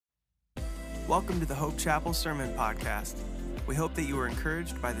Welcome to the Hope Chapel Sermon Podcast. We hope that you were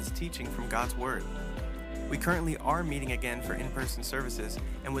encouraged by this teaching from God's Word. We currently are meeting again for in-person services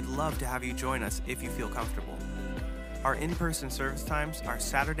and would love to have you join us if you feel comfortable. Our in-person service times are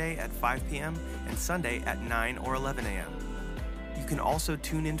Saturday at 5 p.m. and Sunday at 9 or 11 a.m. You can also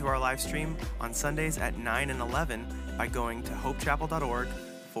tune into our live stream on Sundays at 9 and 11 by going to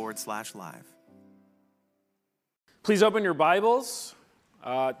hopechapel.org/live. Please open your Bibles.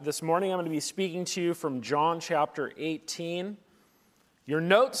 This morning I'm going to be speaking to you from John chapter 18. Your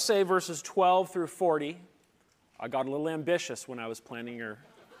notes say verses 12 through 40. I got a little ambitious when I was planning your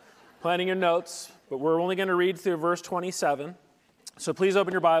notes, but we're only going to read through verse 27. So please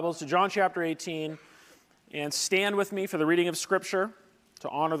open your Bibles to John chapter 18 and stand with me for the reading of Scripture to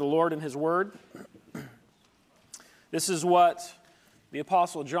honor the Lord and His Word. This is what the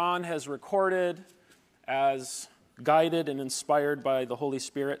Apostle John has recorded as guided and inspired by the Holy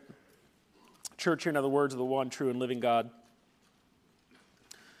Spirit. Church, hear now the words of the one true and living God.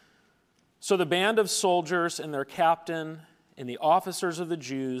 So the band of soldiers and their captain and the officers of the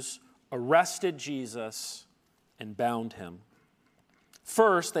Jews arrested Jesus and bound him.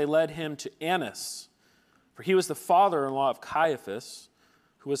 First, they led him to Annas, for he was the father-in-law of Caiaphas,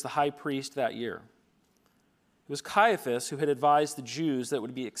 who was the high priest that year. It was Caiaphas who had advised the Jews that it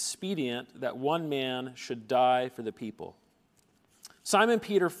would be expedient that one man should die for the people. Simon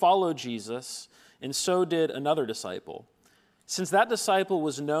Peter followed Jesus, and so did another disciple. Since that disciple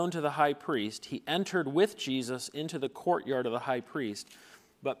was known to the high priest, he entered with Jesus into the courtyard of the high priest,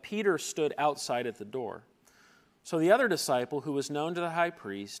 but Peter stood outside at the door. So the other disciple, who was known to the high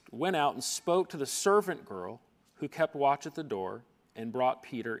priest, went out and spoke to the servant girl who kept watch at the door and brought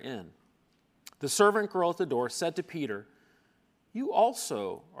Peter in. The servant girl at the door said to Peter, "You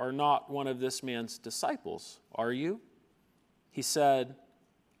also are not one of this man's disciples, are you?" He said,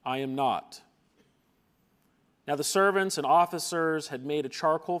 "I am not." Now the servants and officers had made a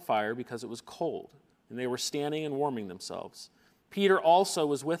charcoal fire because it was cold, and they were standing and warming themselves. Peter also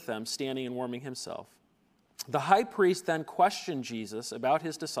was with them, standing and warming himself. The high priest then questioned Jesus about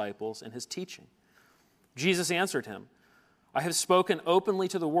his disciples and his teaching. Jesus answered him, "I have spoken openly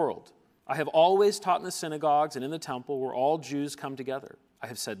to the world. I have always taught in the synagogues and in the temple where all Jews come together. I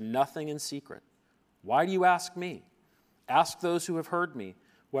have said nothing in secret. Why do you ask me? Ask those who have heard me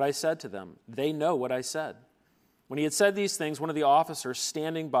what I said to them. They know what I said." When he had said these things, one of the officers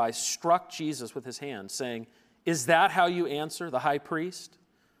standing by struck Jesus with his hand, saying, "Is that how you answer the high priest?"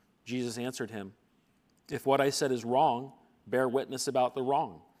 Jesus answered him, "If what I said is wrong, bear witness about the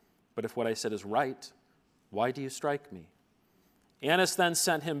wrong. But if what I said is right, why do you strike me?" Annas then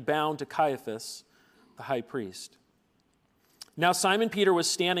sent him bound to Caiaphas, the high priest. Now Simon Peter was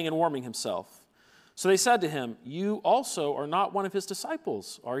standing and warming himself. So they said to him, "You also are not one of his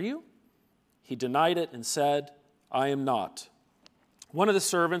disciples, are you?" He denied it and said, "I am not." One of the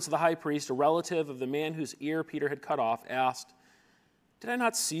servants of the high priest, a relative of the man whose ear Peter had cut off, asked, "Did I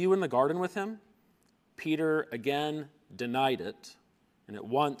not see you in the garden with him?" Peter again denied it, and at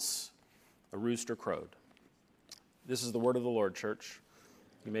once a rooster crowed. This is the word of the Lord, church.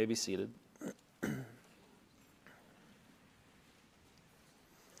 You may be seated.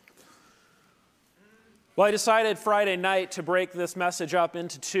 Well, I decided Friday night to break this message up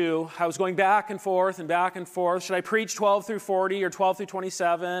into two. I was going back and forth and back and forth. Should I preach 12 through 40 or 12 through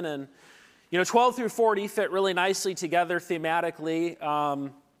 27? And, 12 through 40 fit really nicely together thematically.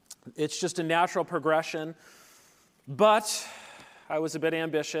 It's just a natural progression. But I was a bit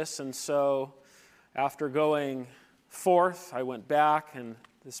ambitious, and so after going forth, I went back, and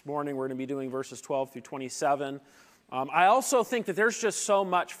this morning we're going to be doing verses 12 through 27. I also think that there's just so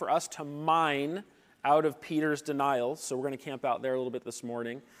much for us to mine out of Peter's denials, so we're going to camp out there a little bit this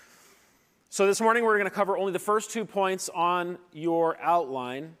morning. So this morning we're going to cover only the first 2 points on your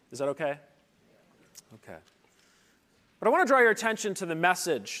outline. Is that okay? Okay. But I want to draw your attention to the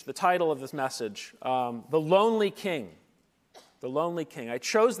message, the title of this message, The Lonely King. The Lonely King. I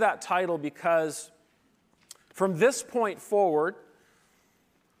chose that title because from this point forward,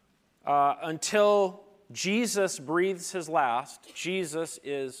 until Jesus breathes his last, Jesus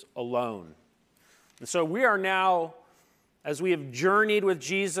is alone. And so we are now, as we have journeyed with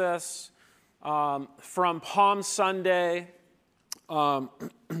Jesus from Palm Sunday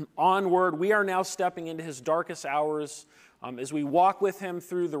onward, we are now stepping into his darkest hours as we walk with him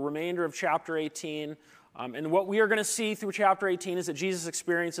through the remainder of chapter 18. And what we are going to see through chapter 18 is that Jesus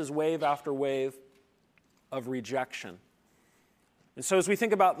experiences wave after wave of rejection. And so as we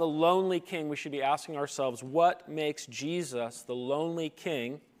think about the lonely king, we should be asking ourselves, what makes Jesus the lonely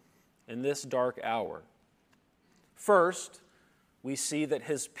king in this dark hour? First, we see that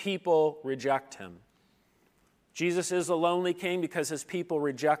his people reject him. Jesus is a lonely king because his people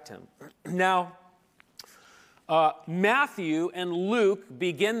reject him. Now, Matthew and Luke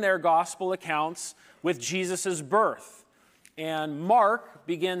begin their gospel accounts with Jesus' birth. And Mark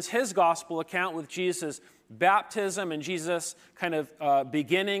begins his gospel account with Jesus' baptism and Jesus kind of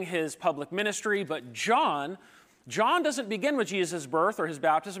beginning his public ministry. But John doesn't begin with Jesus' birth or his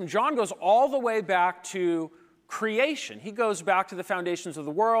baptism. John goes all the way back to creation. He goes back to the foundations of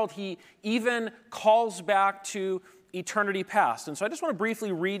the world. He even calls back to eternity past. And so I just want to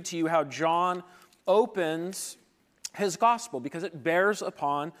briefly read to you how John opens his gospel, because it bears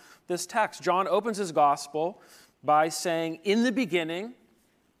upon this text. John opens his gospel by saying, "In the beginning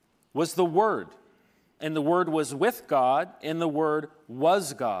was the Word, and the Word was with God, and the Word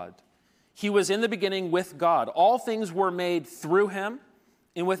was God. He was in the beginning with God. All things were made through him,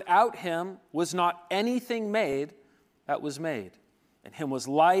 and without him was not anything made that was made. In him was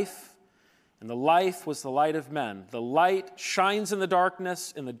life, and the life was the light of men. The light shines in the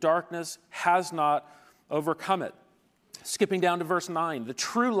darkness, and the darkness has not overcome it." Skipping down to verse 9, "The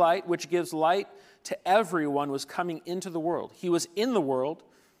true light, which gives light to everyone, was coming into the world. He was in the world,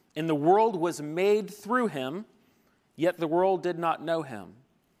 and the world was made through him, yet the world did not know him.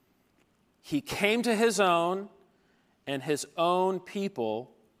 He came to his own, and his own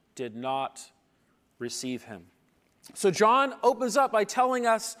people did not receive him." So John opens up by telling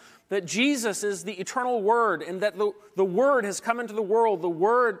us that Jesus is the eternal Word, and that the Word has come into the world. The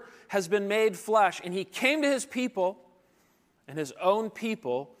Word has been made flesh, and he came to his people, and his own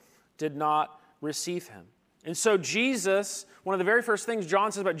people did not receive him. And so Jesus, one of the very first things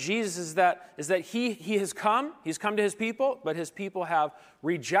John says about Jesus is that he has come, he's come to his people, but his people have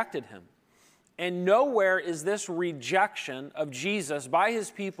rejected him. And nowhere is this rejection of Jesus by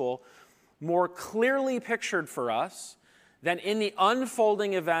his people more clearly pictured for us than in the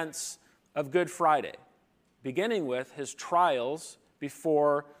unfolding events of Good Friday, beginning with his trials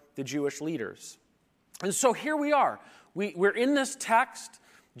before the Jewish leaders. And so here we are. We're in this text.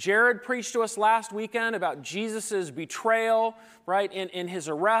 Jared preached to us last weekend about Jesus' betrayal, right, in his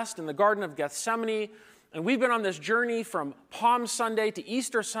arrest in the Garden of Gethsemane. And we've been on this journey from Palm Sunday to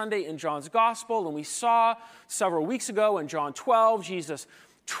Easter Sunday in John's Gospel. And we saw several weeks ago in John 12, Jesus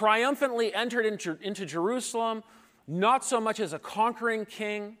triumphantly entered into Jerusalem, not so much as a conquering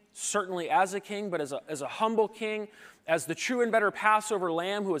king, certainly as a king, but as a humble king, as the true and better Passover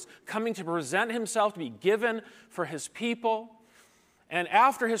lamb who was coming to present himself to be given for his people. And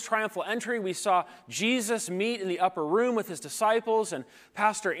after his triumphal entry, we saw Jesus meet in the upper room with his disciples, and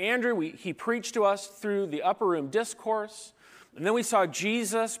Pastor Andrew, he preached to us through the upper room discourse. And then we saw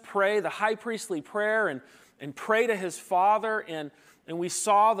Jesus pray the high priestly prayer and pray to his Father, and we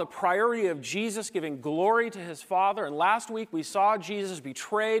saw the priority of Jesus giving glory to his Father. And last week we saw Jesus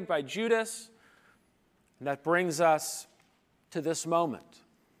betrayed by Judas. And that brings us to this moment,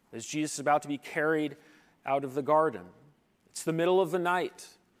 as Jesus is about to be carried out of the garden. It's the middle of the night,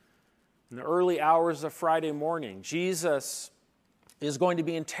 in the early hours of Friday morning. Jesus is going to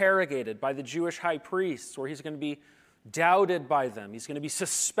be interrogated by the Jewish high priests, where he's going to be doubted by them. He's going to be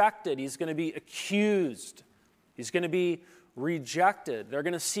suspected. He's going to be accused. He's going to be rejected. They're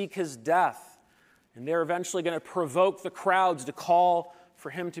going to seek his death, and they're eventually going to provoke the crowds to call for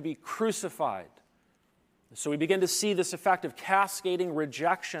him to be crucified. So we begin to see this effect of cascading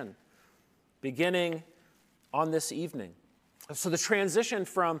rejection beginning on this evening. So the transition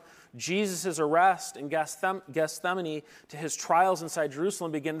from Jesus' arrest in Gethsemane to his trials inside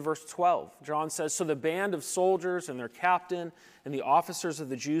Jerusalem begin in verse 12. John says, "So the band of soldiers and their captain and the officers of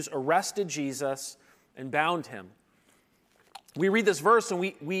the Jews arrested Jesus and bound him." We read this verse and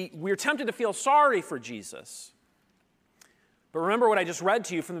we're tempted to feel sorry for Jesus. But remember what I just read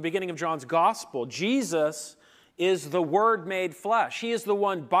to you from the beginning of John's Gospel. Jesus is the Word made flesh. He is the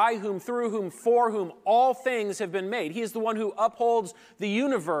one by whom, through whom, for whom all things have been made. He is the one who upholds the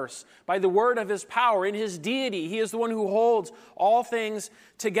universe by the word of his power. In his deity, he is the one who holds all things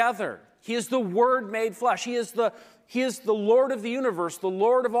together. He is the Word made flesh. He is the Lord of the universe, the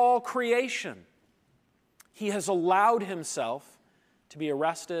Lord of all creation. He has allowed himself to be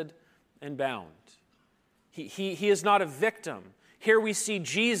arrested and bound. He is not a victim. Here we see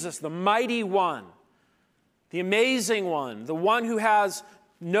Jesus, the mighty one, the amazing one, the one who has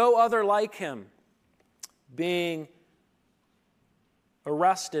no other like him, being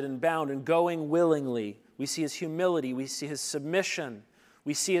arrested and bound and going willingly. We see his humility. We see his submission.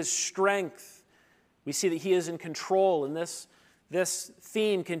 We see his strength. We see that he is in control. And this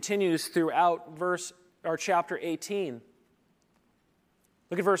theme continues throughout chapter 18.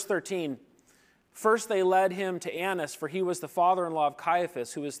 Look at verse 13. First, they led him to Annas, for he was the father-in-law of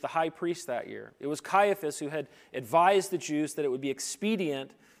Caiaphas, who was the high priest that year. It was Caiaphas who had advised the Jews that it would be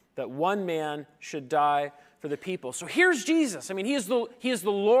expedient that one man should die for the people. So here's Jesus. I mean, he is the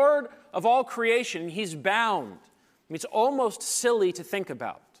Lord of all creation. He's bound. I mean, it's almost silly to think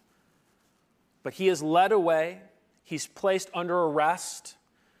about. But he is led away. He's placed under arrest.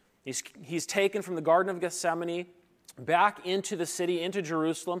 He's taken from the Garden of Gethsemane back into the city, into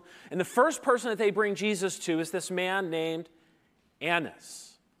Jerusalem. And the first person that they bring Jesus to is this man named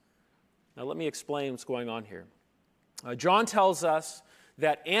Annas. Now let me explain what's going on here. John tells us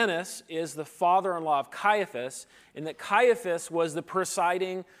that Annas is the father-in-law of Caiaphas, and that Caiaphas was the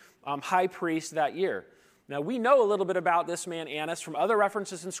presiding high priest that year. Now we know a little bit about this man Annas from other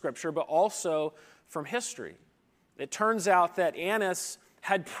references in Scripture, but also from history. It turns out that Annas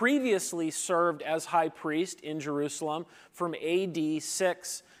had previously served as high priest in Jerusalem from AD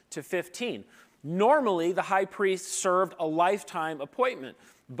 6 to 15. Normally, the high priest served a lifetime appointment,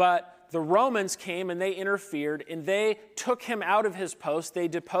 but the Romans came and they interfered, and they took him out of his post. They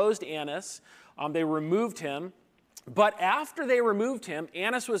deposed Annas. They removed him. But after they removed him,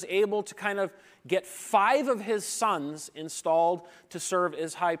 Annas was able to kind of get 5 of his sons installed to serve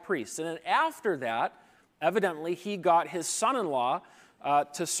as high priests. And then after that, evidently, he got his son-in-law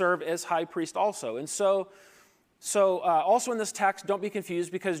to serve as high priest also. And so also in this text, don't be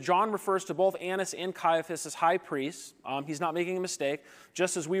confused, because John refers to both Annas and Caiaphas as high priests. He's not making a mistake.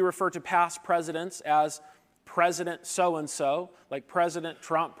 Just as we refer to past presidents as President so-and-so, like President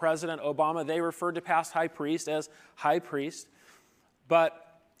Trump, President Obama, they referred to past high priest as high priest.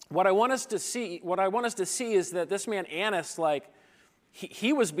 But what I want us to see is that this man Annas,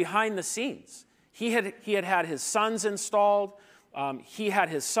 he was behind the scenes. He had his sons installed. He had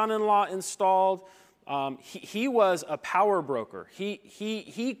his son-in-law installed. He was a power broker.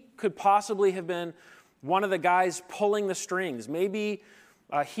 He could possibly have been one of the guys pulling the strings. Maybe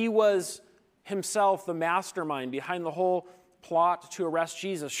he was himself the mastermind behind the whole plot to arrest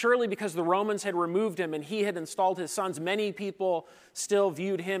Jesus. Surely because the Romans had removed him and he had installed his sons, many people still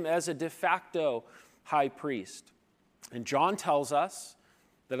viewed him as a de facto high priest. And John tells us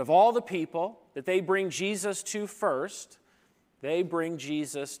that of all the people that they bring Jesus to first, they bring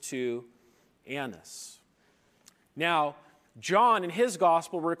Jesus to Annas. Now, John in his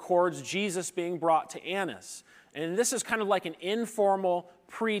gospel records Jesus being brought to Annas. And this is kind of like an informal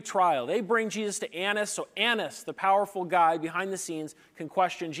pre-trial. They bring Jesus to Annas, so Annas, the powerful guy behind the scenes, can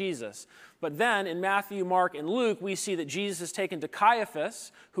question Jesus. But then in Matthew, Mark, and Luke, we see that Jesus is taken to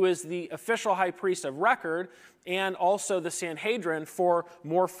Caiaphas, who is the official high priest of record, and also the Sanhedrin for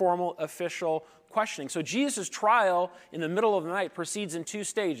more formal official questioning. So Jesus' trial in the middle of the night proceeds in 2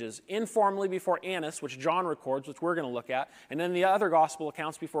 stages, informally before Annas, which John records, which we're going to look at, and then the other gospel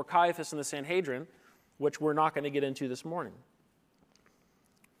accounts before Caiaphas and the Sanhedrin, which we're not going to get into this morning.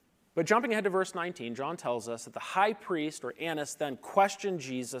 But jumping ahead to verse 19, John tells us that the high priest, or Annas, then questioned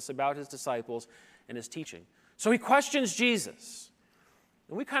Jesus about his disciples and his teaching. So he questions Jesus.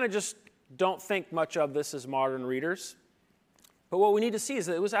 And we kind of just don't think much of this as modern readers. But what we need to see is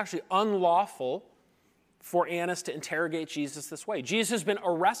that it was actually unlawful for Annas to interrogate Jesus this way. Jesus has been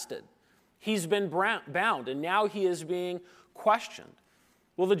arrested. He's been bound, and now he is being questioned.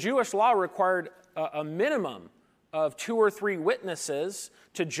 Well, the Jewish law required a minimum of 2 or 3 witnesses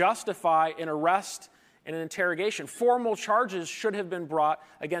to justify an arrest and an interrogation. Formal charges should have been brought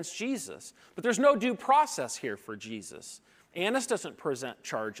against Jesus. But there's no due process here for Jesus. Annas doesn't present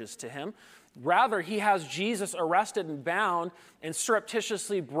charges to him. Rather, he has Jesus arrested and bound and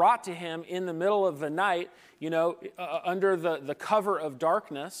surreptitiously brought to him in the middle of the night, under the cover of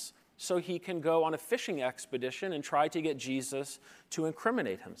darkness, so he can go on a fishing expedition and try to get Jesus to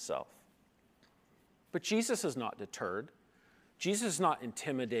incriminate himself. But Jesus is not deterred. Jesus is not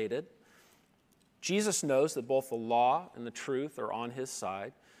intimidated. Jesus knows that both the law and the truth are on his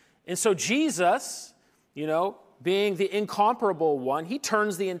side. And so Jesus, being the incomparable one, he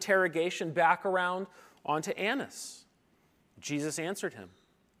turns the interrogation back around onto Annas. Jesus answered him,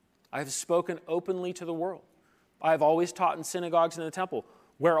 "I have spoken openly to the world. I have always taught in synagogues and in the temple,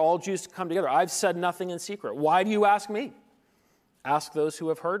 where all Jews come together. I've said nothing in secret. Why do you ask me? Ask those who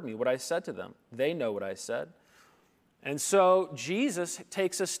have heard me what I said to them. They know what I said." And so Jesus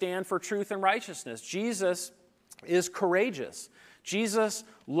takes a stand for truth and righteousness. Jesus is courageous. Jesus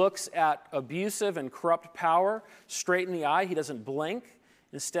looks at abusive and corrupt power straight in the eye. He doesn't blink.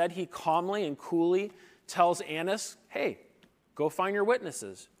 Instead, he calmly and coolly tells Annas, "Hey, go find your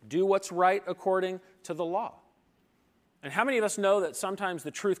witnesses. Do what's right according to the law." And how many of us know that sometimes the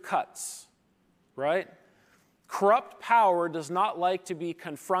truth cuts, right? Corrupt power does not like to be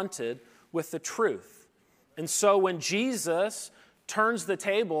confronted with the truth. And so when Jesus turns the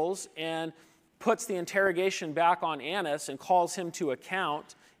tables and puts the interrogation back on Annas and calls him to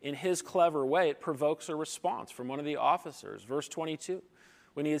account in his clever way, it provokes a response from one of the officers. Verse 22.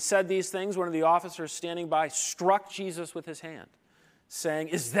 When he had said these things, one of the officers standing by struck Jesus with his hand, saying,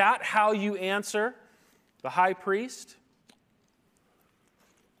 "Is that how you answer the high priest?"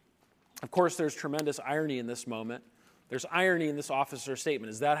 Of course, there's tremendous irony in this moment. There's irony in this officer's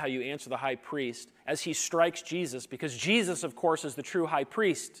statement. Is that how you answer the high priest? As he strikes Jesus, because Jesus, of course, is the true high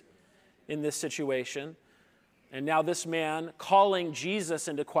priest in this situation. And now this man, calling Jesus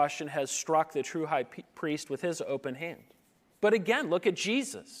into question, has struck the true high priest with his open hand. But again, look at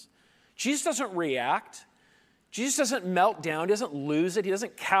Jesus. Jesus doesn't react. Jesus doesn't melt down. He doesn't lose it. He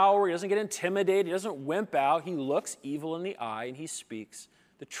doesn't cower. He doesn't get intimidated. He doesn't wimp out. He looks evil in the eye and he speaks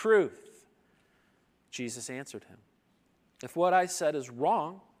the truth. Jesus answered him, "If what I said is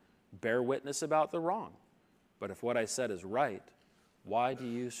wrong, bear witness about the wrong. But if what I said is right, why do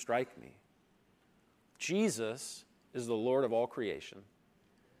you strike me?" Jesus is the Lord of all creation.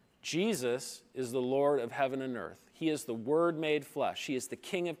 Jesus is the Lord of heaven and earth. He is the Word made flesh. He is the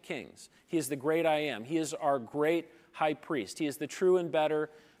King of kings. He is the great I am. He is our great high priest. He is the true and better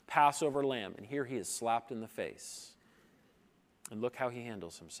Passover lamb. And here he is slapped in the face. And look how he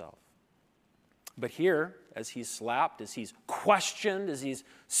handles himself. But here, as he's slapped, as he's questioned, as he's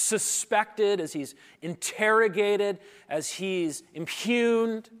suspected, as he's interrogated, as he's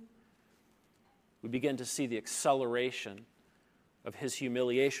impugned, we begin to see the acceleration of his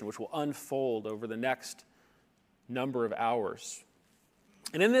humiliation, which will unfold over the next number of hours.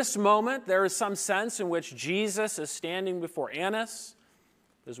 And in this moment, there is some sense in which Jesus is standing before Annas.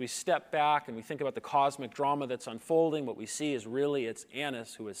 As we step back and we think about the cosmic drama that's unfolding, what we see is really it's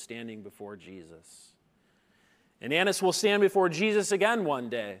Annas who is standing before Jesus. And Annas will stand before Jesus again one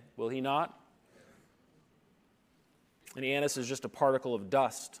day, will he not? And Annas is just a particle of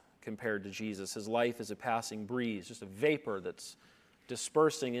dust compared to Jesus. His life is a passing breeze, just a vapor that's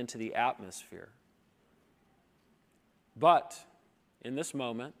dispersing into the atmosphere. But in this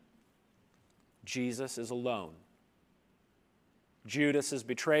moment, Jesus is alone. Judas has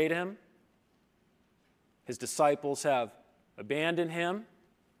betrayed him. His disciples have abandoned him.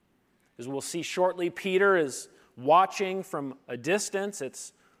 As we'll see shortly, Peter is watching from a distance.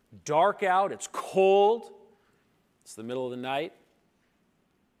 It's dark out. It's cold. It's the middle of the night.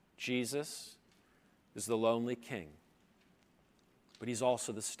 Jesus is the lonely king. But he's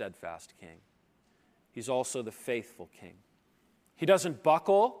also the steadfast king. He's also the faithful king. He doesn't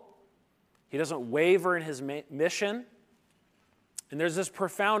buckle. He doesn't waver in his mission. And there's this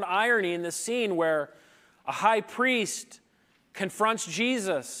profound irony in this scene where a high priest confronts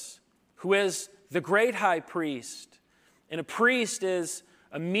Jesus, who is the great high priest. And a priest is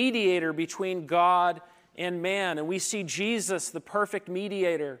a mediator between God and man. And we see Jesus, the perfect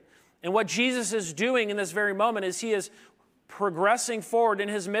mediator. And what Jesus is doing in this very moment is he is progressing forward in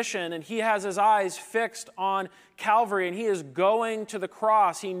his mission, and he has his eyes fixed on Calvary, and he is going to the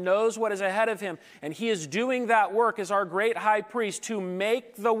cross. He knows what is ahead of him, and he is doing that work as our great high priest to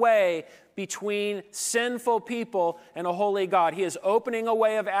make the way between sinful people and a holy God. He is opening a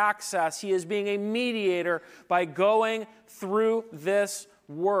way of access. He is being a mediator by going through this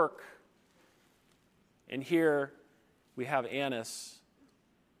work. And here we have Annas,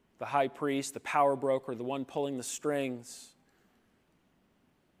 the high priest, the power broker, the one pulling the strings,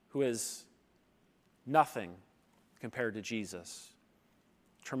 who is nothing compared to Jesus.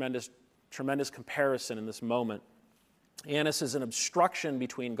 Tremendous comparison in this moment. Annas is an obstruction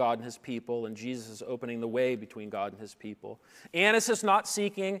between God and his people, and Jesus is opening the way between God and his people. Annas is not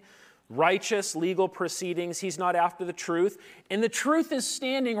seeking righteous legal proceedings. He's not after the truth. And the truth is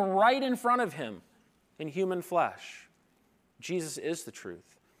standing right in front of him in human flesh. Jesus is the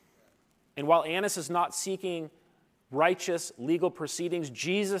truth. And while Annas is not seeking righteous legal proceedings,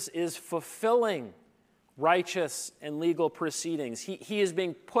 Jesus is fulfilling righteous and legal proceedings. He is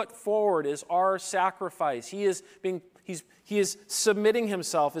being put forward as our sacrifice. He is submitting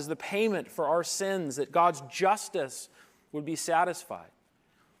himself as the payment for our sins, that God's justice would be satisfied.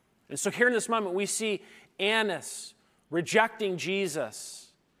 And so here in this moment, we see Annas rejecting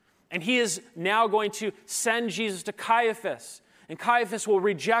Jesus. And he is now going to send Jesus to Caiaphas. And Caiaphas will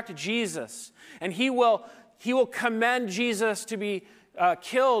reject Jesus. And he will commend Jesus to be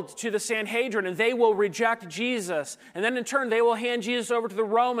killed to the Sanhedrin, and they will reject Jesus. And then in turn, they will hand Jesus over to the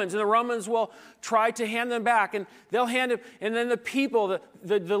Romans, and the Romans will try to hand them back. And they'll hand him, and then the people,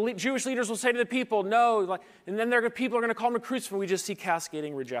 the Jewish leaders will say to the people, no. And then people are going to call him a crucifix. We just see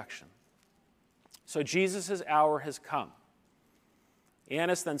cascading rejection. So Jesus' hour has come.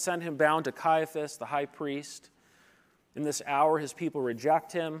 Annas then sent him bound to Caiaphas, the high priest. In this hour, his people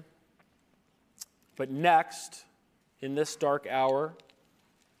reject him. But next, in this dark hour,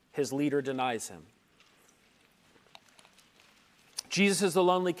 his leader denies him. Jesus is the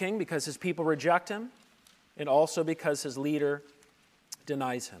lonely king because his people reject him, and also because his leader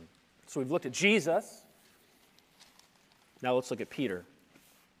denies him. So we've looked at Jesus. Now let's look at Peter.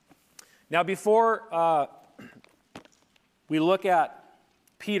 Now before we look at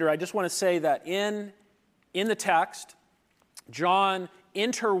Peter, I just want to say that in the text, John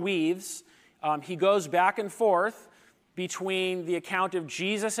interweaves, he goes back and forth between the account of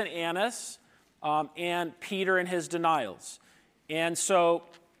Jesus and Annas and Peter and his denials. And so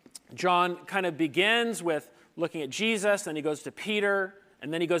John kind of begins with looking at Jesus, then he goes to Peter,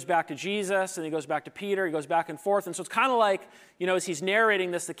 and then he goes back to Jesus, and he goes back to Peter, he goes back and forth. And so it's kind of like, as he's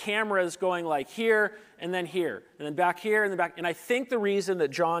narrating this, the camera is going like here, and then back here, and then back. And I think the reason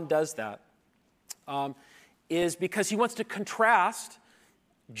that John does that is because he wants to contrast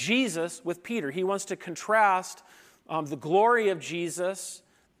Jesus with Peter. He wants to contrast the glory of Jesus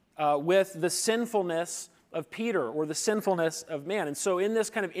with the sinfulness of Peter, or the sinfulness of man. And so in this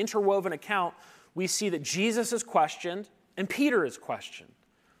kind of interwoven account, we see that Jesus is questioned and Peter is questioned.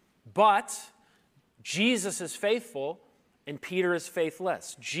 But Jesus is faithful and Peter is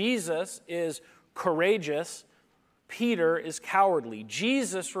faithless. Jesus is courageous, Peter is cowardly.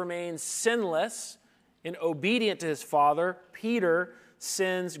 Jesus remains sinless and obedient to his Father. Peter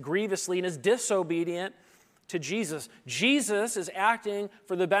sins grievously and is disobedient to Jesus. Jesus is acting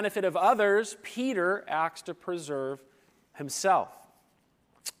for the benefit of others. Peter acts to preserve himself.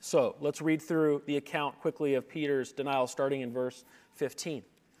 So let's read through the account quickly of Peter's denial, starting in verse 15.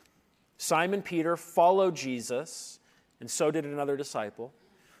 Simon Peter followed Jesus, and so did another disciple.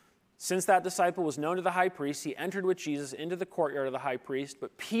 Since that disciple was known to the high priest, he entered with Jesus into the courtyard of the high priest,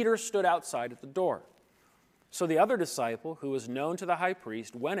 but Peter stood outside at the door. So the other disciple, who was known to the high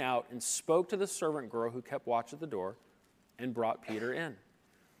priest, went out and spoke to the servant girl who kept watch at the door and brought Peter in.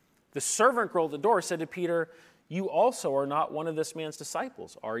 The servant girl at the door said to Peter, "You also are not one of this man's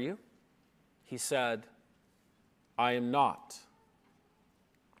disciples, are you?" He said, "I am not."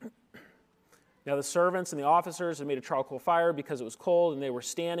 Now the servants and the officers had made a charcoal fire because it was cold, and they were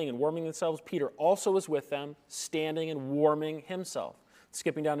standing and warming themselves. Peter also was with them, standing and warming himself.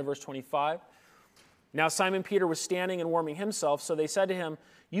 Skipping down to verse 25. Now Simon Peter was standing and warming himself, so they said to him,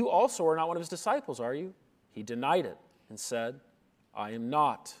 "You also are not one of his disciples, are you?" He denied it and said, "I am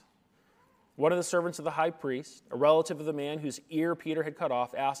not." One of the servants of the high priest, a relative of the man whose ear Peter had cut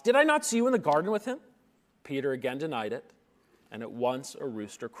off, asked, "Did I not see you in the garden with him?" Peter again denied it, and at once a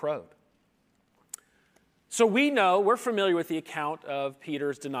rooster crowed. So we're familiar with the account of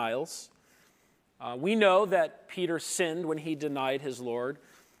Peter's denials. We know that Peter sinned when he denied his Lord.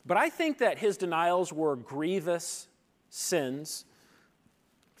 But I think that his denials were grievous sins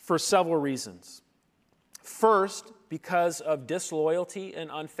for several reasons. First, because of disloyalty and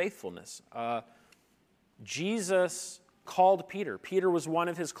unfaithfulness. Jesus called Peter. Peter was one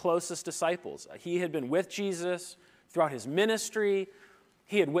of his closest disciples. He had been with Jesus throughout his ministry.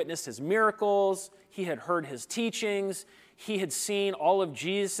 He had witnessed his miracles. He had heard his teachings. He had seen all of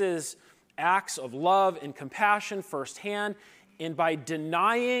Jesus' acts of love and compassion firsthand. And by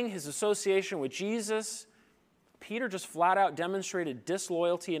denying his association with Jesus, Peter just flat out demonstrated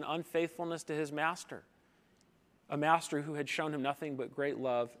disloyalty and unfaithfulness to his master, a master who had shown him nothing but great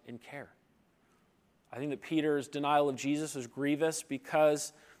love and care. I think that Peter's denial of Jesus was grievous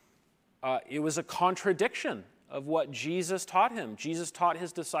because it was a contradiction of what Jesus taught him. Jesus taught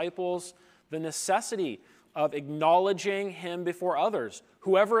his disciples the necessity of acknowledging him before others.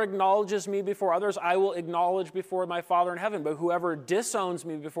 Whoever acknowledges me before others, I will acknowledge before my Father in heaven. But whoever disowns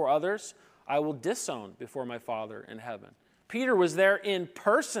me before others, I will disown before my Father in heaven. Peter was there in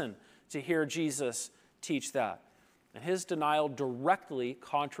person to hear Jesus teach that. And his denial directly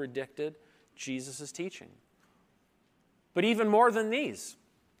contradicted Jesus' teaching. But even more than these,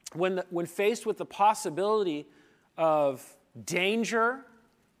 when faced with the possibility of danger,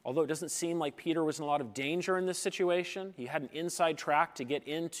 although it doesn't seem like Peter was in a lot of danger in this situation, he had an inside track to get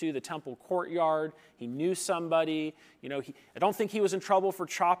into the temple courtyard. He knew somebody. I don't think he was in trouble for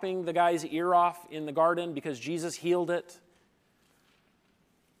chopping the guy's ear off in the garden because Jesus healed it.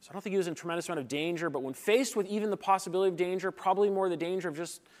 So I don't think he was in a tremendous amount of danger, but when faced with even the possibility of danger, probably more the danger of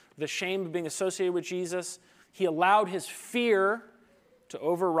just the shame of being associated with Jesus, he allowed his fear to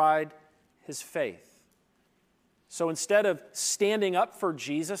override his faith. So instead of standing up for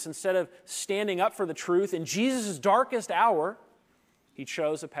Jesus, instead of standing up for the truth, in Jesus' darkest hour, he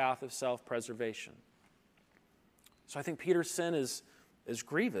chose a path of self-preservation. So I think Peter's sin is is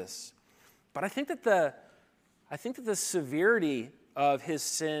grievous. But I think that the severity of his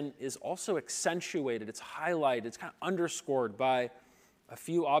sin is also accentuated, it's highlighted, it's kind of underscored by a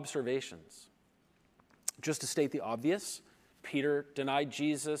few observations. Just to state the obvious, Peter denied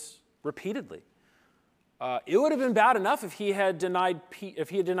Jesus repeatedly. It would have been bad enough if he had denied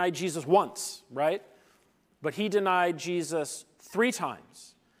Jesus once, right? But he denied Jesus 3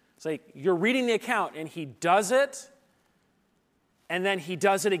 times. It's like you're reading the account and he does it, and then he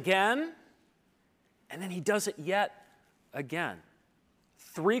does it again, and then he does it yet again.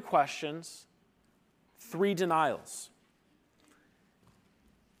 3 questions, 3 denials.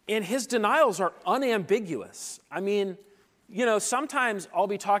 And his denials are unambiguous. I mean, sometimes I'll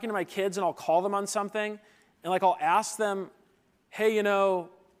be talking to my kids and I'll call them on something, and I'll ask them, hey,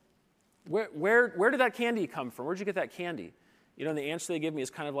 where did that candy come from? Where'd you get that candy? And the answer they give me is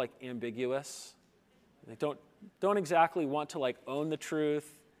kind of ambiguous. They don't exactly want to own the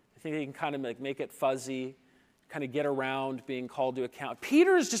truth. I think they can kind of make it fuzzy, kind of get around being called to account.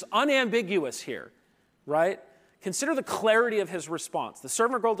 Peter is just unambiguous here, right? Consider the clarity of his response. The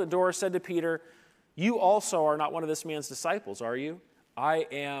servant girl at the door said to Peter, "You also are not one of this man's disciples, are you?" "I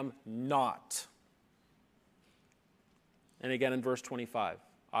am not." And again in verse 25,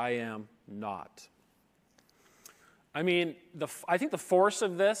 "I am not." I mean, I think the force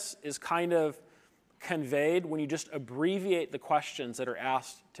of this is kind of conveyed when you just abbreviate the questions that are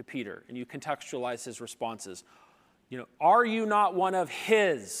asked to Peter and you contextualize his responses. Are you not one of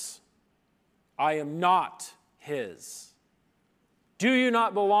his? I am not his. Do you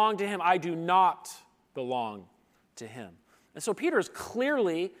not belong to him? I do not belong to him. And so Peter is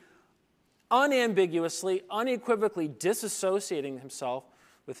clearly, unambiguously, unequivocally disassociating himself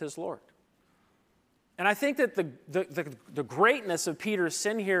with his Lord. And I think that the greatness of Peter's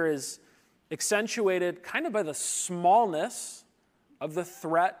sin here is accentuated kind of by the smallness of the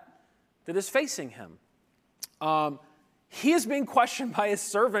threat that is facing him. He is being questioned by a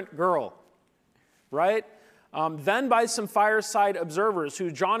servant girl, right? Then by some fireside observers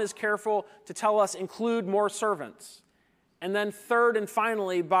who John is careful to tell us include more servants. And then third and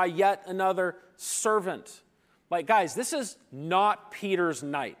finally by yet another servant. Guys, this is not Peter's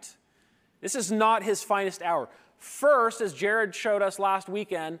night. This is not his finest hour. First, as Jared showed us last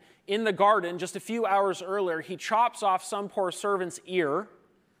weekend, in the garden, just a few hours earlier, he chops off some poor servant's ear.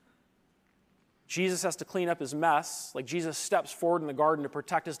 Jesus has to clean up his mess. Jesus steps forward in the garden to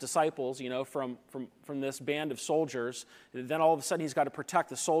protect his disciples, from this band of soldiers. And then all of a sudden he's got to protect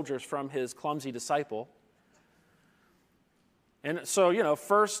the soldiers from his clumsy disciple. And so,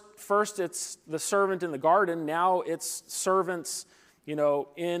 first it's the servant in the garden. Now it's servants, in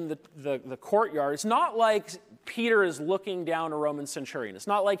the courtyard. It's not like Peter is looking down a Roman centurion. It's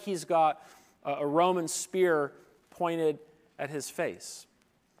not like he's got a Roman spear pointed at his face.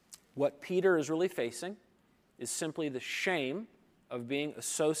 What Peter is really facing is simply the shame of being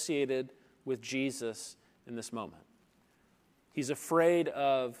associated with Jesus in this moment. He's afraid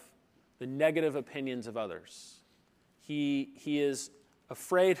of the negative opinions of others. He is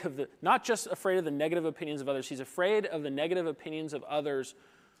afraid of not just afraid of the negative opinions of others, he's afraid of the negative opinions of others,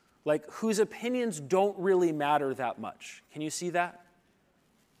 whose opinions don't really matter that much. Can you see that?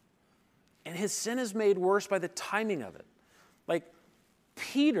 And his sin is made worse by the timing of it.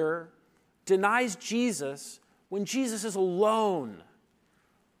 Peter denies Jesus when Jesus is alone.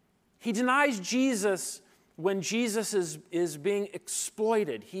 He denies Jesus when Jesus is being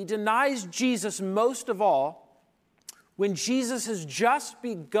exploited. He denies Jesus most of all when Jesus has just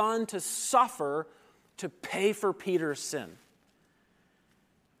begun to suffer to pay for Peter's sin.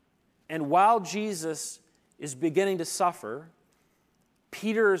 And while Jesus is beginning to suffer,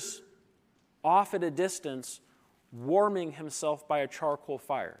 Peter's off at a distance, warming himself by a charcoal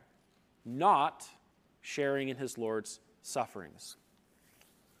fire, not sharing in his Lord's sufferings.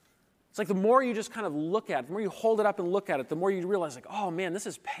 It's the more you just kind of look at it, the more you hold it up and look at it, the more you realize, oh man, this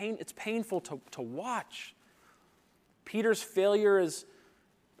is pain. It's painful to watch. Peter's failure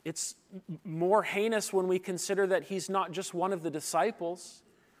it's more heinous when we consider that he's not just one of the disciples.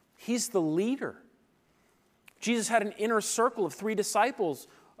 He's the leader. Jesus had an inner circle of 3 disciples,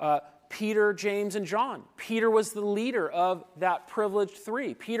 Peter, James, and John. Peter was the leader of that privileged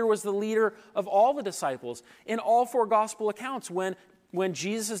 3. Peter was the leader of all the disciples. In all 4 gospel accounts, when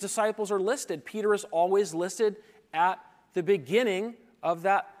Jesus' disciples are listed, Peter is always listed at the beginning of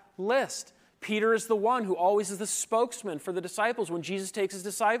that list. Peter is the one who always is the spokesman for the disciples when Jesus takes his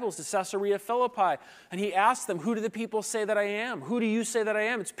disciples to Caesarea Philippi and he asks them, "Who do the people say that I am? Who do you say that I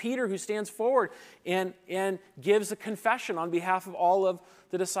am?" It's Peter who stands forward and gives a confession on behalf of all of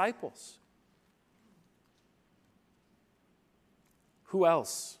the disciples. Who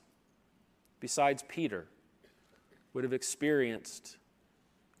else besides Peter would have experienced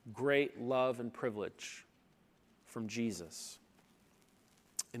great love and privilege from Jesus?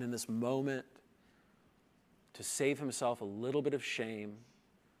 And in this moment, to save himself a little bit of shame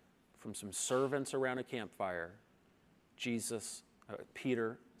from some servants around a campfire,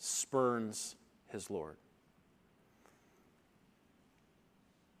 Peter spurns his Lord.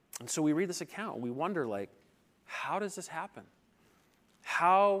 And so we read this account and we wonder, how does this happen?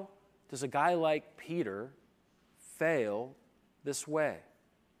 How does a guy like Peter fail this way?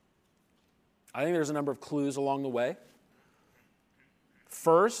 I think there's a number of clues along the way.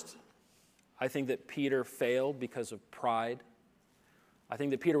 First, I think that Peter failed because of pride. I think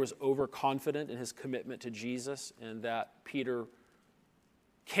that Peter was overconfident in his commitment to Jesus, and that Peter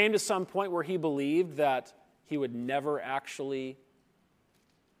came to some point where he believed that he would never actually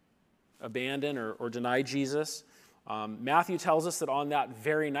abandon or deny Jesus. Matthew tells us that on that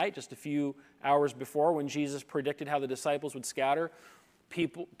very night, just a few hours before, when Jesus predicted how the disciples would scatter,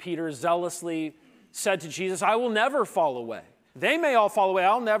 Peter zealously said to Jesus, "I will never fall away. They may all fall away,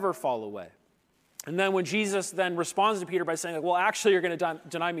 I'll never fall away." And then when Jesus then responds to Peter by saying, "Well, actually, you're going to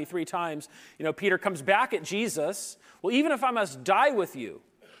deny me 3 times," Peter comes back at Jesus. "Well, even if I must die with you,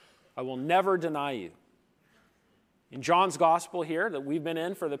 I will never deny you." In John's gospel here that we've been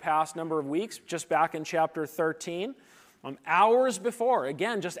in for the past number of weeks, just back in chapter 13, hours before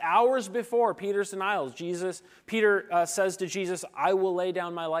Peter's denials, Peter says to Jesus, "I will lay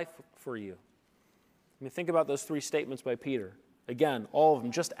down my life for you." Think about those 3 statements by Peter. Again, all of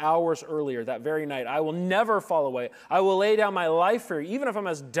them just hours earlier, that very night. "I will never fall away. I will lay down my life for you. Even if I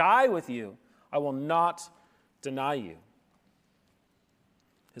must die with you, I will not deny you."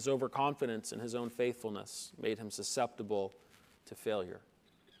 His overconfidence in his own faithfulness made him susceptible to failure.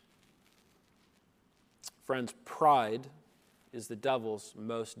 Friends, pride is the devil's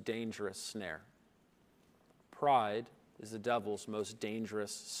most dangerous snare. Pride is the devil's most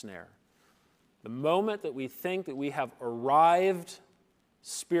dangerous snare. The moment that we think that we have arrived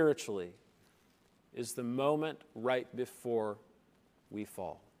spiritually is the moment right before we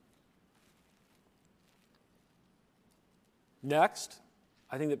fall. Next,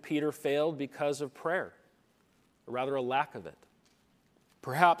 I think that Peter failed because of prayer, or rather a lack of it.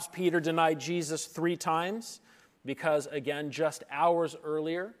 Perhaps Peter denied Jesus 3 times because, again, just hours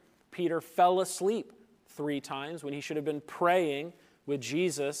earlier, Peter fell asleep 3 times when he should have been praying with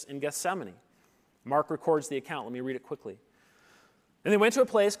Jesus in Gethsemane. Mark records the account. Let me read it quickly. "And they went to a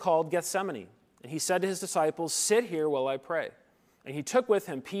place called Gethsemane, and he said to his disciples, 'Sit here while I pray.' And he took with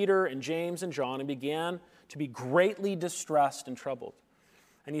him Peter and James and John and began to be greatly distressed and troubled.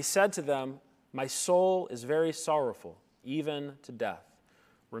 And he said to them, 'My soul is very sorrowful, even to death.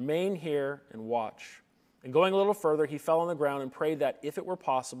 Remain here and watch.' And going a little further, he fell on the ground and prayed that, if it were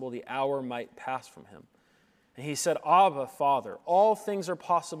possible, the hour might pass from him. And he said, 'Abba, Father, all things are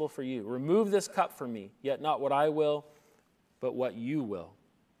possible for you. Remove this cup from me, yet not what I will, but what you will.'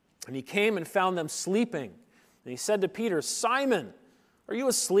 And he came and found them sleeping. And he said to Peter, 'Simon, are you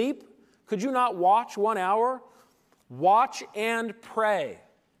asleep? Could you not watch 1 hour? Watch and pray.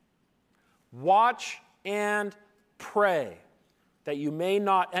 Watch and pray, that you may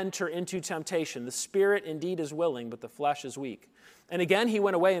not enter into temptation. The spirit indeed is willing, but the flesh is weak.' And again he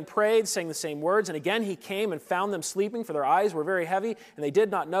went away and prayed, saying the same words. And again he came and found them sleeping, for their eyes were very heavy, and they did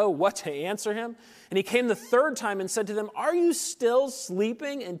not know what to answer him. And he came the 3rd time and said to them, 'Are you still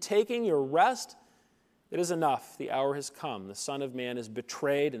sleeping and taking your rest? It is enough. The hour has come. The Son of Man is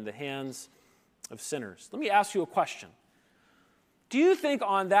betrayed in the hands of sinners.'" Let me ask you a question. Do you think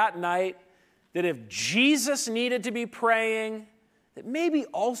on that night that if Jesus needed to be praying, that maybe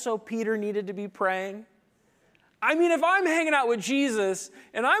also Peter needed to be praying? I mean, if I'm hanging out with Jesus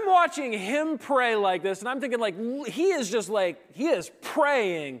and I'm watching him pray like this, and I'm thinking he is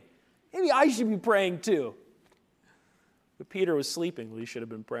praying, maybe I should be praying too. But Peter was sleeping when he should have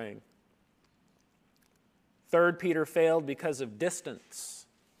been praying. Third, Peter failed because of distance.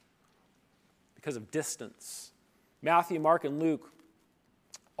 Because of distance. Matthew, Mark, and Luke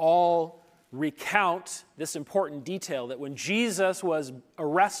all recount this important detail, that when Jesus was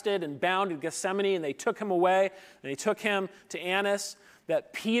arrested and bound in Gethsemane and they took him away and they took him to Annas,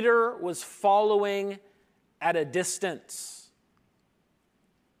 that Peter was following at a distance.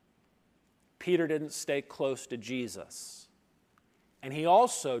 Peter didn't stay close to Jesus. And he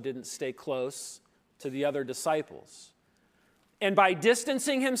also didn't stay close to the other disciples. And by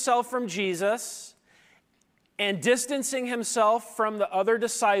distancing himself from Jesus and distancing himself from the other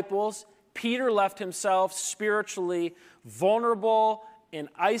disciples, Peter left himself spiritually vulnerable and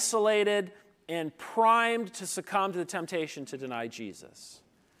isolated and primed to succumb to the temptation to deny Jesus.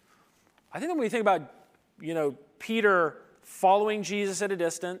 I think when we think about, Peter following Jesus at a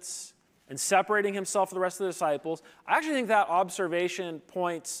distance and separating himself from the rest of the disciples, I actually think that observation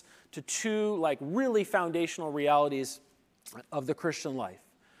points to two really foundational realities of the Christian life.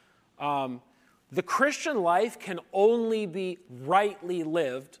 The Christian life can only be rightly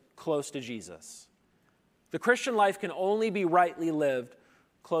lived close to Jesus. The Christian life can only be rightly lived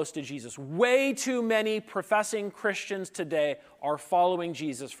close to Jesus. Way too many professing Christians today are following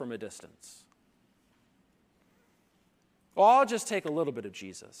Jesus from a distance. Well, I'll just take a little bit of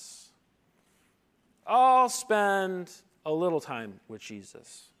Jesus. I'll spend a little time with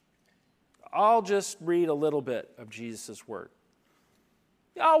Jesus. I'll just read a little bit of Jesus' word.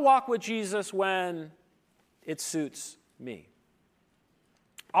 I'll walk with Jesus when it suits me.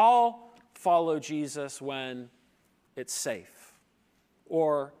 I'll follow Jesus when it's safe.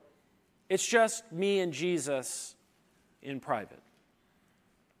 Or it's just me and Jesus in private.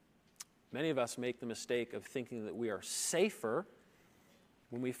 Many of us make the mistake of thinking that we are safer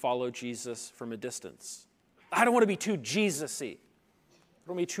when we follow Jesus from a distance. I don't want to be too Jesus-y. I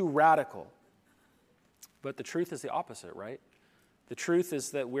don't want to be too radical. But the truth is the opposite, right? The truth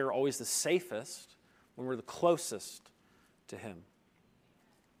is that we're always the safest when we're the closest to him.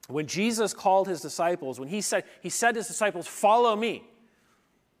 When Jesus called his disciples, when he said to his disciples, follow me.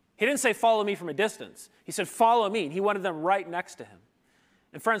 He didn't say follow me from a distance. He said follow me, and he wanted them right next to him.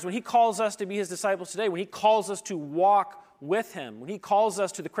 And friends, when he calls us to be his disciples today, when he calls us to walk with him, when he calls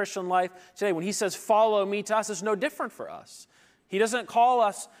us to the Christian life today, when he says follow me to us, it's no different for us. He doesn't call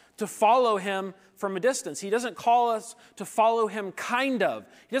us to follow him from a distance. He doesn't call us to follow him kind of.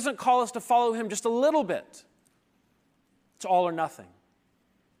 He doesn't call us to follow him just a little bit. It's all or nothing.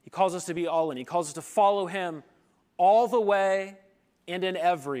 He calls us to be all in. He calls us to follow him all the way and in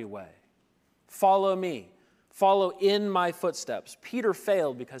every way. Follow me. Follow in my footsteps. Peter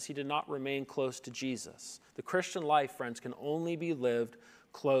failed because he did not remain close to Jesus. The Christian life, friends, can only be lived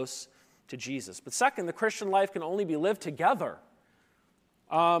close to Jesus. But second, the Christian life can only be lived together.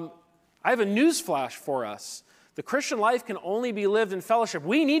 I have a news flash for us. The Christian life can only be lived in fellowship.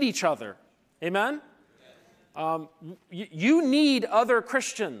 We need each other. Amen? You need other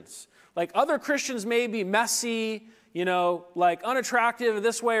Christians. Other Christians may be messy, unattractive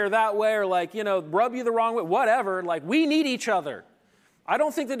this way or that way, or rub you the wrong way, whatever. We need each other. I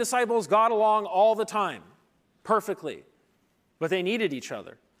don't think the disciples got along all the time perfectly, but they needed each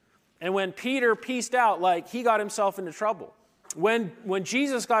other. And when Peter pieced out, he got himself into trouble. When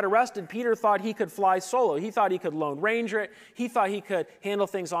Jesus got arrested, Peter thought he could fly solo. He thought he could Lone Ranger it. He thought he could handle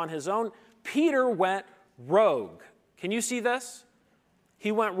things on his own. Peter went rogue. Can you see this?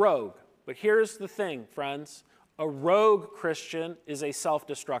 He went rogue. But here's the thing, friends. A rogue Christian is a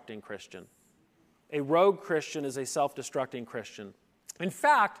self-destructing Christian. A rogue Christian is a self-destructing Christian. In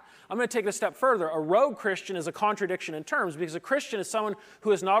fact, I'm going to take it a step further. A rogue Christian is a contradiction in terms, because a Christian is someone who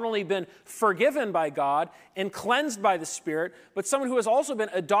has not only been forgiven by God and cleansed by the Spirit, but someone who has also been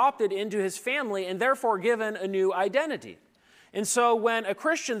adopted into his family and therefore given a new identity. And so when a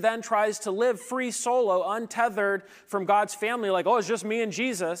Christian then tries to live free solo, untethered from God's family, it's just me and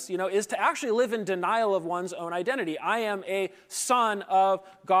Jesus, is to actually live in denial of one's own identity. I am a son of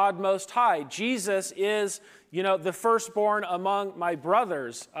God Most High. Jesus is, the firstborn among my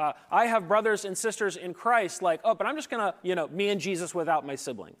brothers. I have brothers and sisters in Christ, but I'm just going to, me and Jesus without my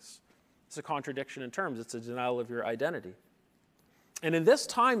siblings. It's a contradiction in terms. It's a denial of your identity. And in this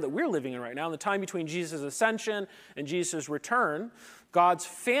time that we're living in right now, in the time between Jesus' ascension and Jesus' return, God's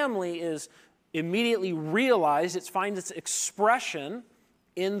family is immediately realized. It finds its expression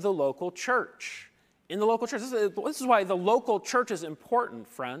in the local church. In the local church. This is why the local church is important,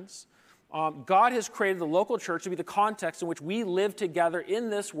 friends. God has created the local church to be the context in which we live together in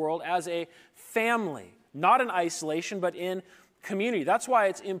this world as a family. Not in isolation, but in community. That's why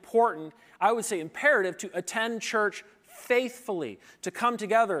it's important, I would say imperative, to attend church faithfully, to come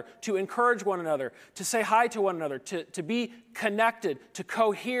together, to encourage one another, to say hi to one another, to be connected, to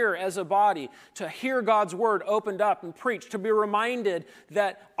cohere as a body, to hear God's word opened up and preached, to be reminded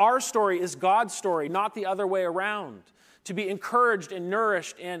that our story is God's story, not the other way around, to be encouraged and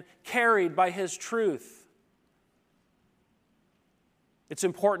nourished and carried by his truth. It's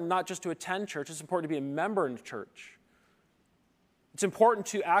important not just to attend church, it's important to be a member in church. It's important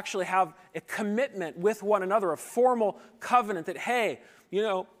to actually have a commitment with one another, a formal covenant that, hey,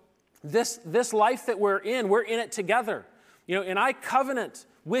 this life that we're in it together. And I covenant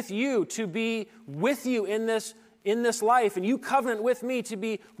with you to be with you in this in this life, and you covenant with me to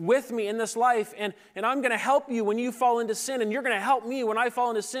be with me in this life, and I'm going to help you when you fall into sin, and you're going to help me when I fall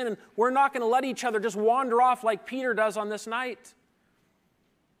into sin, and we're not going to let each other just wander off like Peter does on this night.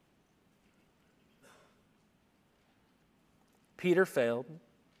 Peter failed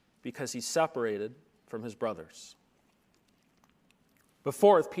because he separated from his brothers. But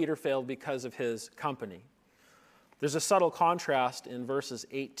fourth, Peter failed because of his company. There's a subtle contrast in verses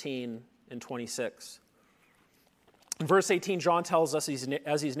 18 and 26. In verse 18, John tells us,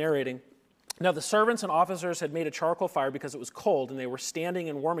 as he's narrating, now the servants and officers had made a charcoal fire because it was cold, and they were standing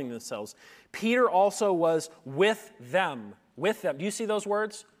and warming themselves. Peter also was with them. With them. Do you see those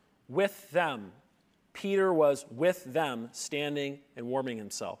words? With them. Peter was with them, standing and warming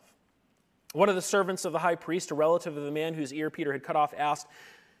himself. One of the servants of the high priest, a relative of the man whose ear Peter had cut off, asked,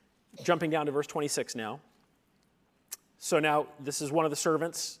 jumping down to verse 26 now. So now this is one of the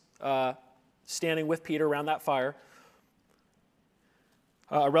servants standing with Peter around that fire.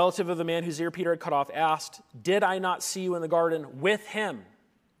 A relative of the man whose ear Peter had cut off asked, did I not see you in the garden with him?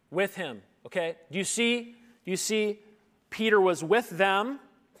 With him, okay? Do you see Peter was with them,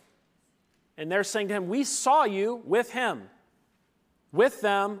 and they're saying to him, we saw you with him. With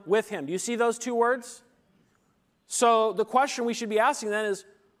them, with him. Do you see those two words? So the question we should be asking then is,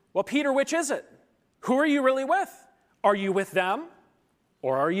 well, Peter, which is it? Who are you really with? Are you with them,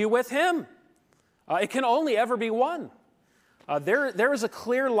 or are you with him? It can only ever be one. There is a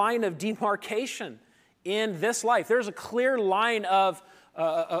clear line of demarcation in this life. There's a clear line of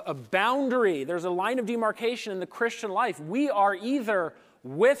a boundary. There's a line of demarcation in the Christian life. We are either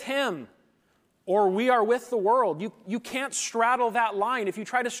with him or we are with the world. You can't straddle that line. If you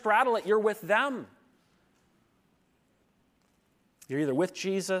try to straddle it, you're with them. You're either with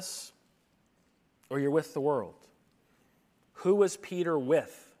Jesus or you're with the world. Who was Peter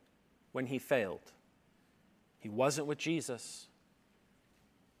with when he failed? He wasn't with Jesus.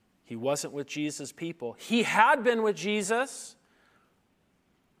 He wasn't with Jesus' people. He had been with Jesus,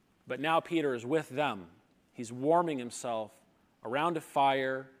 but now Peter is with them. He's warming himself around a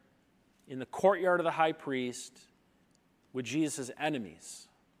fire in the courtyard of the high priest with Jesus' enemies.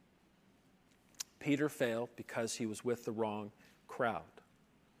 Peter failed because he was with the wrong crowd.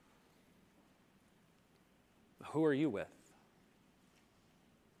 Who are you with?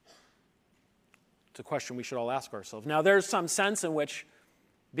 It's a question we should all ask ourselves. Now, there's some sense in which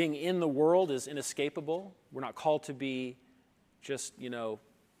being in the world is inescapable. We're not called to be just, to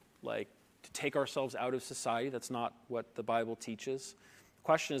take ourselves out of society. That's not what the Bible teaches. The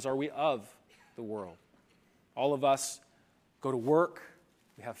question is, are we of the world? All of us go to work.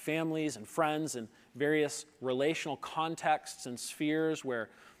 We have families and friends and various relational contexts and spheres where,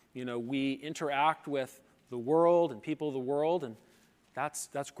 we interact with the world and people of the world, and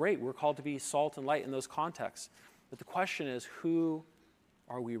that's great. We're called to be salt and light in those contexts. But the question is, who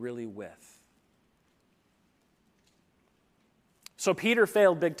are we really with? So Peter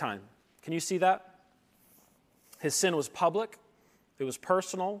failed big time. Can you see that? His sin was public. It was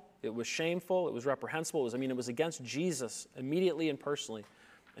personal. It was shameful. It was reprehensible. It was against Jesus immediately and personally.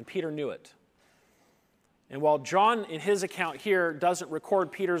 And Peter knew it. And while John, in his account here, doesn't record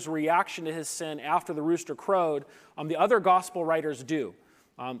Peter's reaction to his sin after the rooster crowed, the other gospel writers do.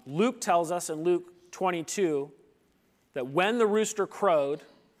 Luke tells us in Luke 22 that when the rooster crowed,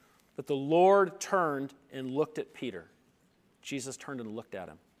 that the Lord turned and looked at Peter. Jesus turned and looked at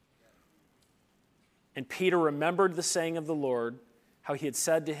him. And Peter remembered the saying of the Lord, how he had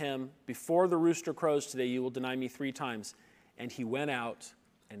said to him, before the rooster crows today, you will deny me 3 times. And he went out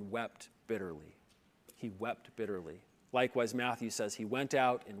and wept bitterly. He wept bitterly. Likewise, Matthew says he went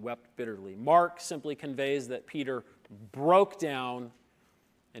out and wept bitterly. Mark simply conveys that Peter broke down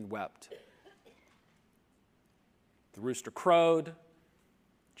and wept. The rooster crowed.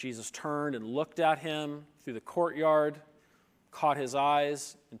 Jesus turned and looked at him through the courtyard, caught his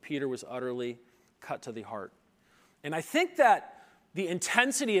eyes, and Peter was utterly cut to the heart. And I think that the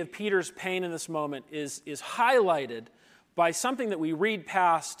intensity of Peter's pain in this moment is highlighted by something that we read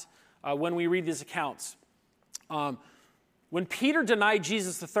past when we read these accounts. When Peter denied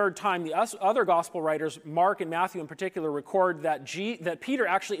Jesus the 3rd time, the other gospel writers, Mark and Matthew in particular, record that Peter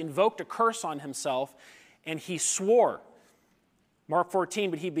actually invoked a curse on himself, and he swore. Mark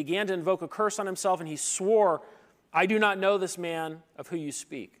 14, but he began to invoke a curse on himself, and he swore, I do not know this man of who you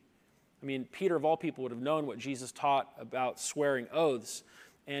speak. Peter, of all people, would have known what Jesus taught about swearing oaths.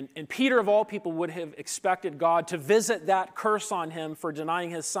 And Peter, of all people, would have expected God to visit that curse on him for denying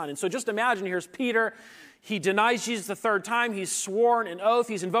his son. And so just imagine, here's Peter. He denies Jesus the third time. He's sworn an oath.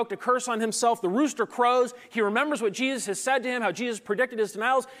 He's invoked a curse on himself. The rooster crows. He remembers what Jesus has said to him, how Jesus predicted his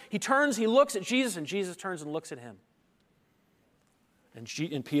denials. He turns, he looks at Jesus, and Jesus turns and looks at him.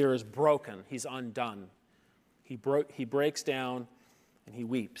 And Peter is broken. He's undone. He breaks down, and he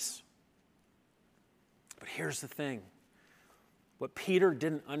weeps. But here's the thing. What Peter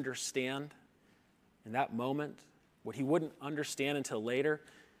didn't understand in that moment, what he wouldn't understand until later,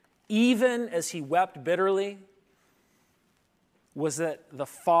 even as he wept bitterly, was that the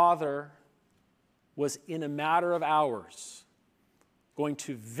Father was in a matter of hours going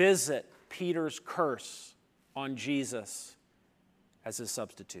to visit Peter's curse on Jesus as his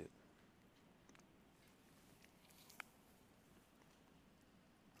substitute.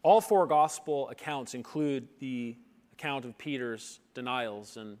 All four gospel accounts include the account of Peter's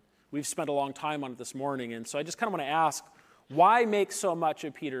denials, and we've spent a long time on it this morning, and so I just kind of want to ask, why make so much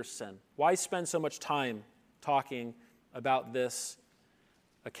of Peter's sin? Why spend so much time talking about this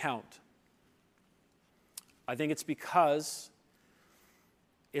account? I think it's because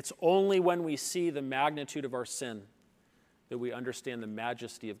it's only when we see the magnitude of our sin that we understand the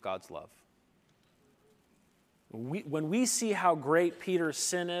majesty of God's love. When we see how great Peter's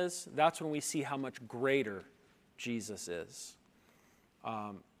sin is, that's when we see how much greater Jesus is.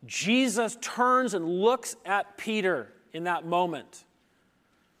 Jesus turns and looks at Peter in that moment.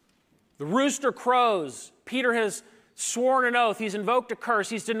 The rooster crows. Peter has sworn an oath. He's invoked a curse.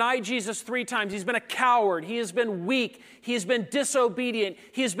 He's denied Jesus 3 times. He's been a coward. He has been weak. He has been disobedient.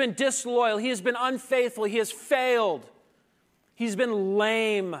 He has been disloyal. He has been unfaithful. He has failed. He's been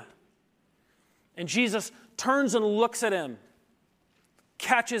lame. And Jesus turns and looks at him,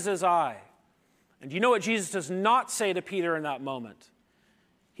 catches his eye. And you know what Jesus does not say to Peter in that moment?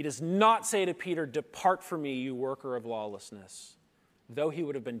 He does not say to Peter, "Depart from me, you worker of lawlessness," though he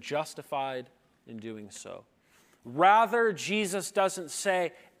would have been justified in doing so. Rather, Jesus doesn't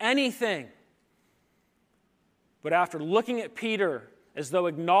say anything. But after looking at Peter as though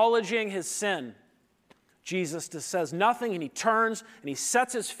acknowledging his sin, Jesus just says nothing, and he turns and he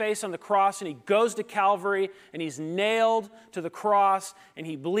sets his face on the cross and he goes to Calvary and he's nailed to the cross and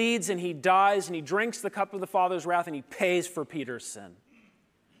he bleeds and he dies and he drinks the cup of the Father's wrath and he pays for Peter's sin.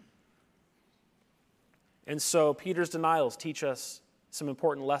 And so Peter's denials teach us some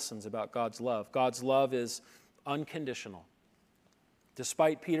important lessons about God's love. God's love is unconditional.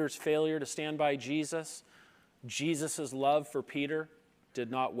 Despite Peter's failure to stand by Jesus, Jesus' love for Peter did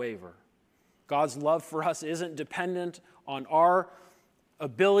not waver. God's love for us isn't dependent on our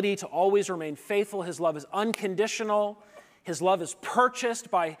ability to always remain faithful. His love is unconditional. His love is purchased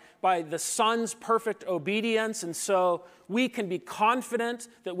by the Son's perfect obedience. And so we can be confident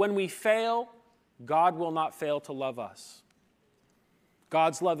that when we fail, God will not fail to love us.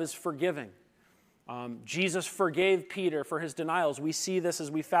 God's love is forgiving. Jesus forgave Peter for his denials. We see this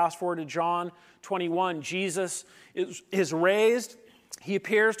as we fast forward to John 21. Jesus is raised. He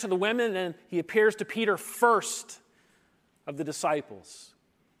appears to the women and he appears to Peter first of the disciples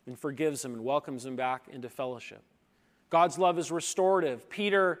and forgives him and welcomes him back into fellowship. God's love is restorative.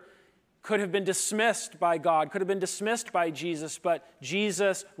 Peter could have been dismissed by God, could have been dismissed by Jesus, but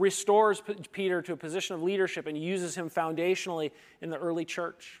Jesus restores Peter to a position of leadership and uses him foundationally in the early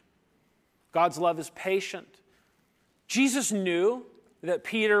church. God's love is patient. Jesus knew that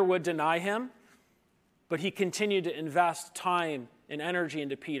Peter would deny him, but he continued to invest time and energy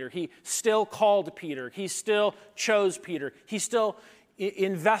into Peter. He still called Peter. He still chose Peter. He still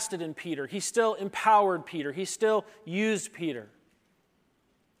invested in Peter. He still empowered Peter. He still used Peter.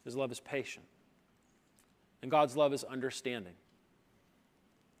 His love is patient. And God's love is understanding.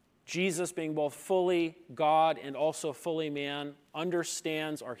 Jesus, being both fully God and also fully man,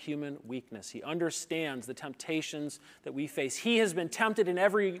 understands our human weakness. He understands the temptations that we face. He has been tempted in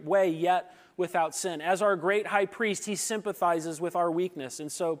every way, yet without sin. As our great high priest, he sympathizes with our weakness.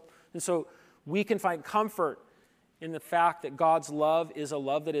 And so we can find comfort in the fact that God's love is a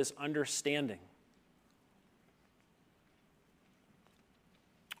love that is understanding.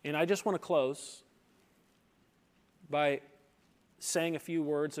 And I just want to close by saying a few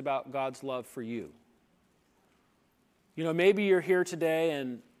words about God's love for you. You know, maybe you're here today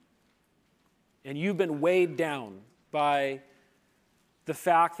and you've been weighed down by the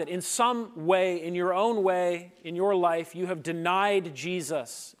fact that in some way, in your own way, in your life, you have denied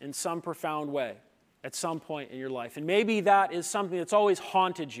Jesus in some profound way at some point in your life. And maybe that is something that's always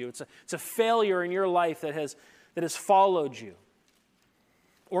haunted you. It's a failure in your life that has followed you.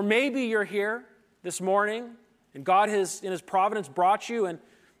 Or maybe you're here this morning and God has, in his providence, brought you and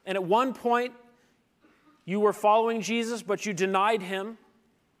And at one point, you were following Jesus, but you denied him,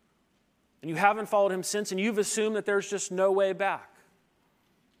 and you haven't followed him since, and you've assumed that there's just no way back.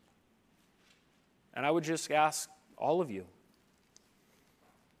 And I would just ask all of you,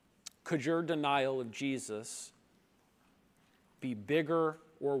 could your denial of Jesus be bigger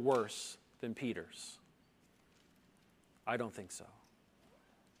or worse than Peter's? I don't think so.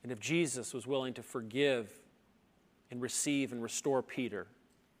 And if Jesus was willing to forgive and receive and restore Peter,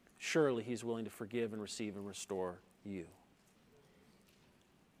 surely he's willing to forgive and receive and restore you.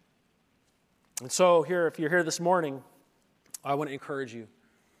 And so here, if you're here this morning, I want to encourage you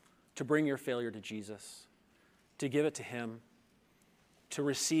to bring your failure to Jesus, to give it to him, to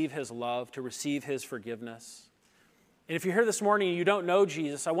receive his love, to receive his forgiveness. And if you're here this morning and you don't know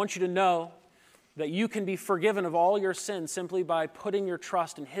Jesus, I want you to know that you can be forgiven of all your sins simply by putting your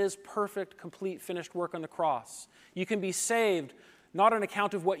trust in his perfect, complete, finished work on the cross. You can be saved not on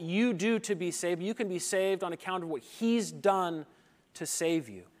account of what you do to be saved. You can be saved on account of what he's done to save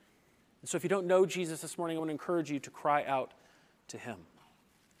you. And so if you don't know Jesus this morning, I want to encourage you to cry out to him.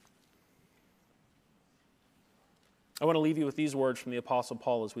 I want to leave you with these words from the Apostle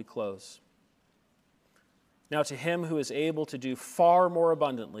Paul as we close. Now to him who is able to do far more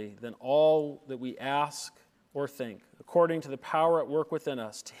abundantly than all that we ask or think, according to the power at work within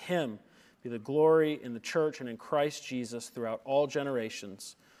us, to him be the glory in the church and in Christ Jesus throughout all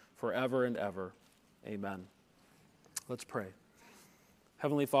generations, forever and ever. Amen. Let's pray.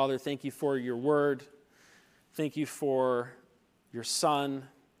 Heavenly Father, thank you for your word. Thank you for your Son.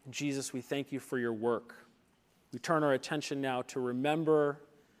 Jesus, we thank you for your work. We turn our attention now to remember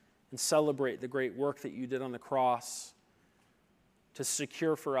and celebrate the great work that you did on the cross to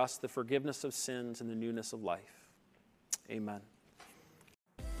secure for us the forgiveness of sins and the newness of life. Amen.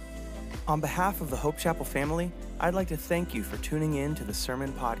 On behalf of the Hope Chapel family, I'd like to thank you for tuning in to the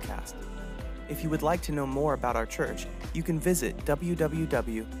Sermon Podcast. If you would like to know more about our church, you can visit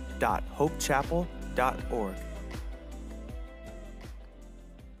www.hopechapel.org.